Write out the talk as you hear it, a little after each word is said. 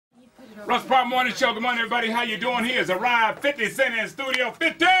Russ Park Morning Show. Good morning, everybody. How you doing? He has arrived. 50 Cent in studio.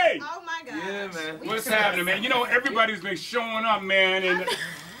 50! Oh, my God. Yeah, man. What's happening, man? You know, everybody's been showing up, man. And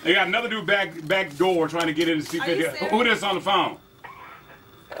they got another dude back door trying to get in to see 50. Who this on the phone?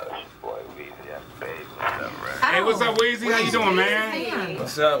 Hey, what's up, Weezy? How you doing, man?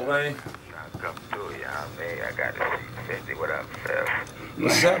 What's up, Wayne? Come through, y'all, man. I got to see 50. What up, Phil?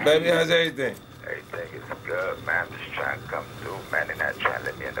 What's up, baby? How's everything? Everything is good, man. I'm just trying to come through, man. They're not trying to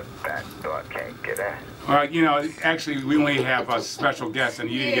let me in the back door. I can't get in. You know, actually, we only have a special guest, and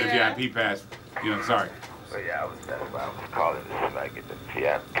you didn't get a VIP pass. You know, sorry. Well, yeah, that's why I was calling to see if I get the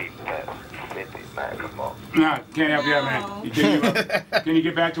VIP pass. 50, man. Come on. Nah, can't help you out, man. Can you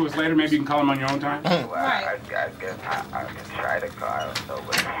get back to us later? Maybe you can call him on your own time? Well, I guess I can try to call. I don't know,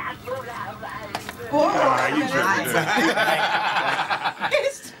 but... You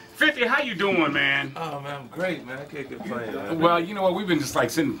tripping. 50, how you doing, man? Oh, man, I'm great, man. I can't complain, man. Well, you know what? We've been just like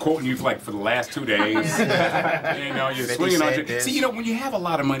sitting quoting you for the last 2 days. You know, you're swinging on. See, you know, when you have a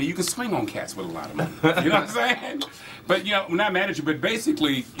lot of money, you can swing on cats with a lot of money. You know what I'm saying? But you know, we're not mad at you. But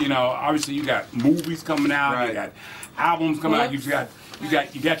basically, you know, obviously you got movies coming out, right. You got albums coming out. You got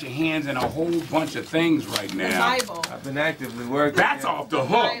your hands in a whole bunch of things right now. The Bible. I've been actively working. That's off the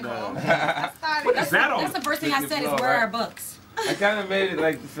hook. What is that on? That's the first thing I said is where are our books? I kind of made it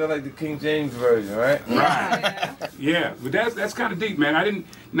like to feel like the King James version, right? Right. Yeah, but that's kind of deep, man. I didn't.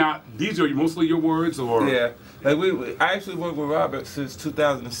 Now, these are mostly your words, or yeah. Like I actually worked with Robert since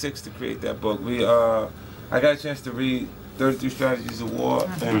 2006 to create that book. I got a chance to read 33 Strategies of War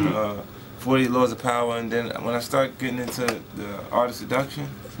and 48 Laws of Power, and then when I started getting into the art of seduction,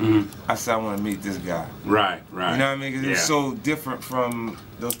 I said I want to meet this guy. Right, right. You know what I mean? Because it's so different from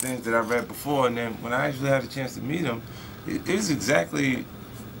those things that I read before, and then when I actually had a chance to meet him, it was exactly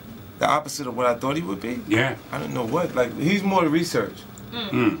the opposite of what I thought he would be. Yeah. I don't know what. Like, he's more the research.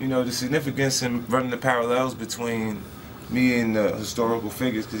 You know, the significance in running the parallels between me and the historical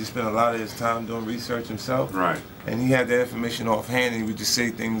figures, because he spent a lot of his time doing research himself. Right. And he had that information offhand, and he would just say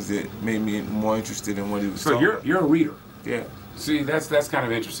things that made me more interested in what he was talking about. So you're a reader. Yeah. See, that's kind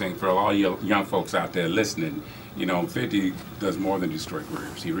of interesting for all you young folks out there listening. You know, 50 does more than destroy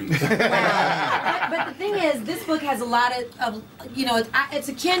careers. He reads. But the thing is, this book has a lot of you know, it's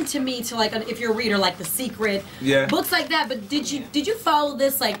akin to me to like if you're a reader, like The Secret, books like that. But did you follow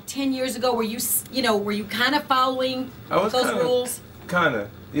this like 10 years ago? Were you kind of following those rules? Kind of,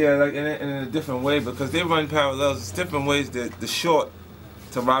 yeah, like in a different way, because they run parallels. It's different ways that the short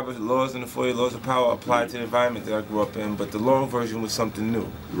to Robert's laws and the 48 Laws of Power applied to the environment that I grew up in, but the long version was something new.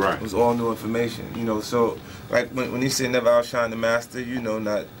 Right. It was all new information, you know. So, like when he said never outshine the master, you know,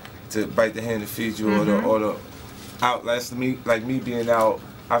 not to bite the hand that feeds you or the outlast me, like me being out.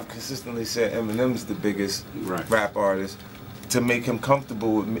 I've consistently said Eminem's the biggest rap artist, to make him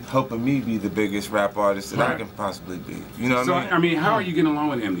comfortable with me, helping me be the biggest rap artist that I can possibly be. You know what I mean? So, I mean, how are you getting along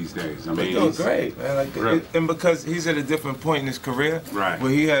with him these days? I mean, he's doing great, man. Like, and because he's at a different point in his career, where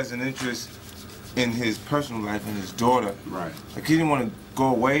he has an interest in his personal life and his daughter. Right. Like, he didn't want to go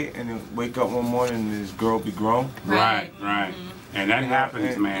away and then wake up one morning and his girl be grown. Right. And that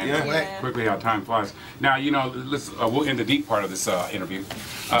happens, man. Yeah. Quickly, how time flies. Now, you know, we'll end the deep part of this interview.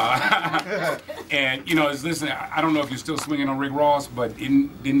 And, you know, listen, I don't know if you're still swinging on Rick Ross, but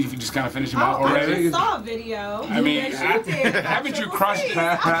didn't you just kind of finish him off already? I just saw a video. I mean, haven't you crushed it?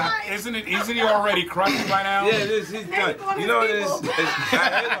 Isn't he already crushed by now? Yeah, it is. He's done. You know what it is?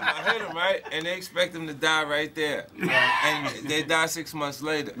 I hit him, right? And they expect him to die right there. And they die 6 months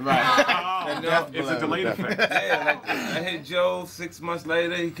later. Right. It's a delayed effect. Yeah, like I hit Joe 6 months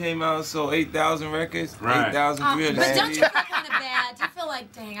later. He came out and sold 8,000 records. Right. 8,300. But don't you feel kind of bad? Do you feel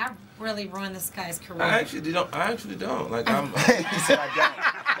like, dang, I really ruined this guy's career? I actually don't. Like I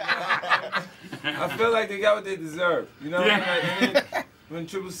feel like they got what they deserve. You know what I mean? Like, when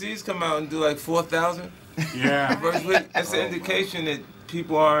Triple C's come out and do like 4,000 first week, that's an indication that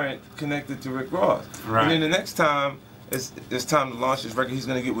people aren't connected to Rick Ross. Right. And then the next time it's time to launch his record, he's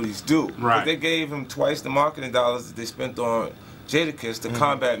gonna get what he's due. Right. But they gave him twice the marketing dollars that they spent on Jadakiss to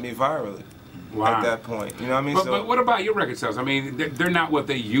combat me virally. Wow. At that point, you know what I mean? But what about your record sales? I mean, they're not what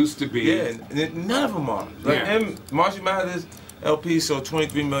they used to be. Yeah, none of them are. Like Marshall Mathers LP sold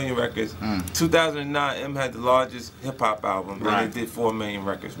 23 million records. 2009, M had the largest hip-hop album, and they did 4 million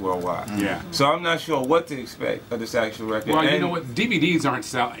records worldwide. Yeah. So I'm not sure what to expect of this actual record. Well, you know what? DVDs aren't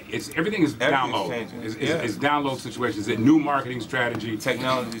selling. Everything is download. Changing. It's download situations. It's new marketing strategy.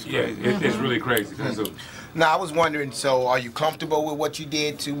 Technology is crazy. It's really crazy. Now, I was wondering, so are you comfortable with what you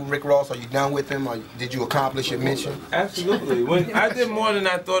did to Rick Ross? Are you done with him? Or did you accomplish your mission? Absolutely. When I did more than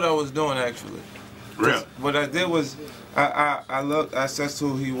I thought I was doing, actually. Really? What I did was, I looked, I assessed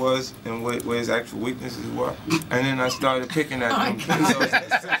who he was and where his actual weaknesses were, and then I started picking at him.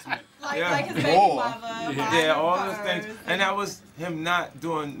 Like his baby mother. Yeah, all those things. And that was him not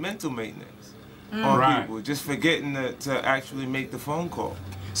doing mental maintenance on people, just forgetting to actually make the phone call.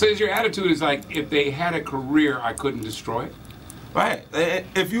 So your attitude is like, if they had a career, I couldn't destroy it? Right.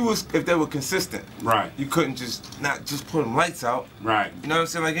 If they were consistent, right, you couldn't not just put them lights out. Right. You know what I'm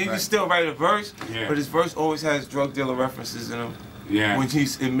saying? Like you can still write a verse, but his verse always has drug dealer references in him. Yeah. When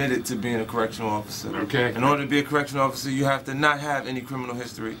he's admitted to being a correctional officer. Okay. In order to be a correctional officer, you have to not have any criminal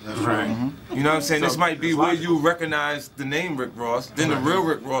history. That's right. You know what I'm saying? So this might be where you recognize the name Rick Ross. Then the real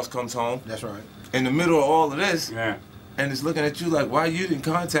Rick Ross comes home. That's right. In the middle of all of this. Yeah. And it's looking at you like, why you didn't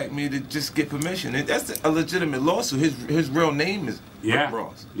contact me to just get permission? And that's a legitimate lawsuit. His real name is Rick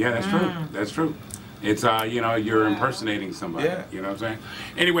Ross. Yeah, that's true. That's true. It's you know, you're impersonating somebody. Yeah. You know what I'm saying?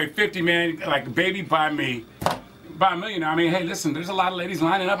 Anyway, 50 man, like Baby by Me. By a million. I mean, hey, listen, there's a lot of ladies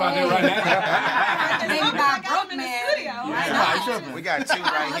lining up out there right now. Baby by Broke Man. We got two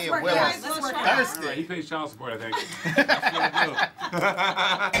right here. Let's work it out. He pays child support, I think.